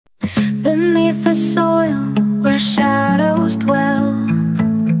Beneath the soil where shadows dwell,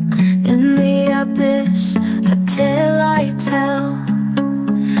 in the abyss a tale I tell.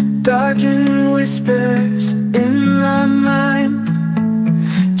 Darkened whispers in my mind,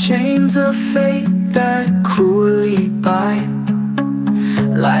 chains of fate that cruelly bind.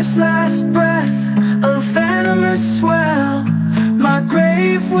 Life's last breath, a venomous swell. My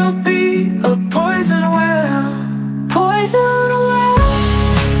grave will be a poison well. Poison well,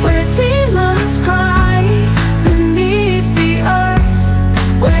 where demons cry. Beneath the earth,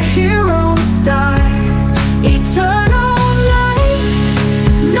 where heroes die. Eternal light,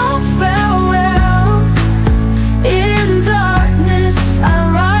 no farewell. In darkness I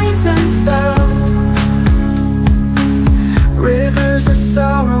rise and fell. Rivers of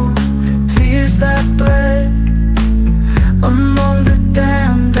sorrow, tears that bled, among the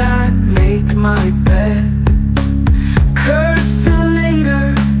damned that make my bed. Cursed to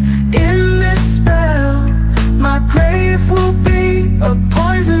linger in this spell. My grave will be a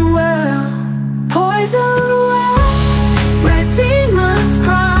poison well. Poison well, where demons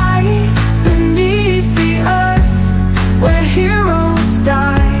cry. Beneath the earth, where heroes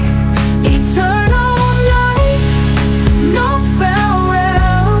die. Eternal night, no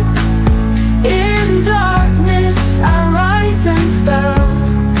farewell. In darkness I rise and fell.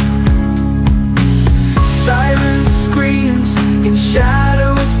 Silence screams in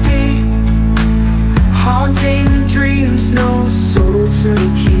shadows deep, haunting dreams no soul to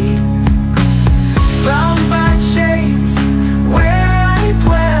keep. Bound by chains where I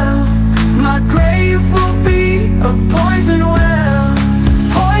dwell, my grave will be a poison well.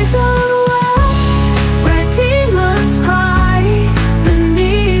 Poison well, where demons cry.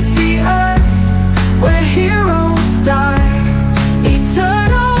 Beneath the earth, where heroes die.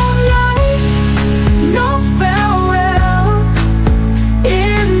 Eternal night, no farewell.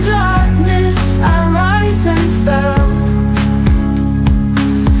 In darkness I rise and fell.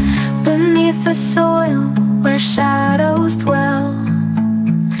 Beneath the soil where shadows dwell,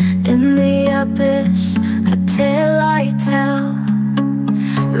 in the abyss a tale I tell.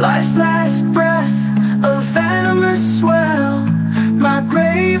 Life's last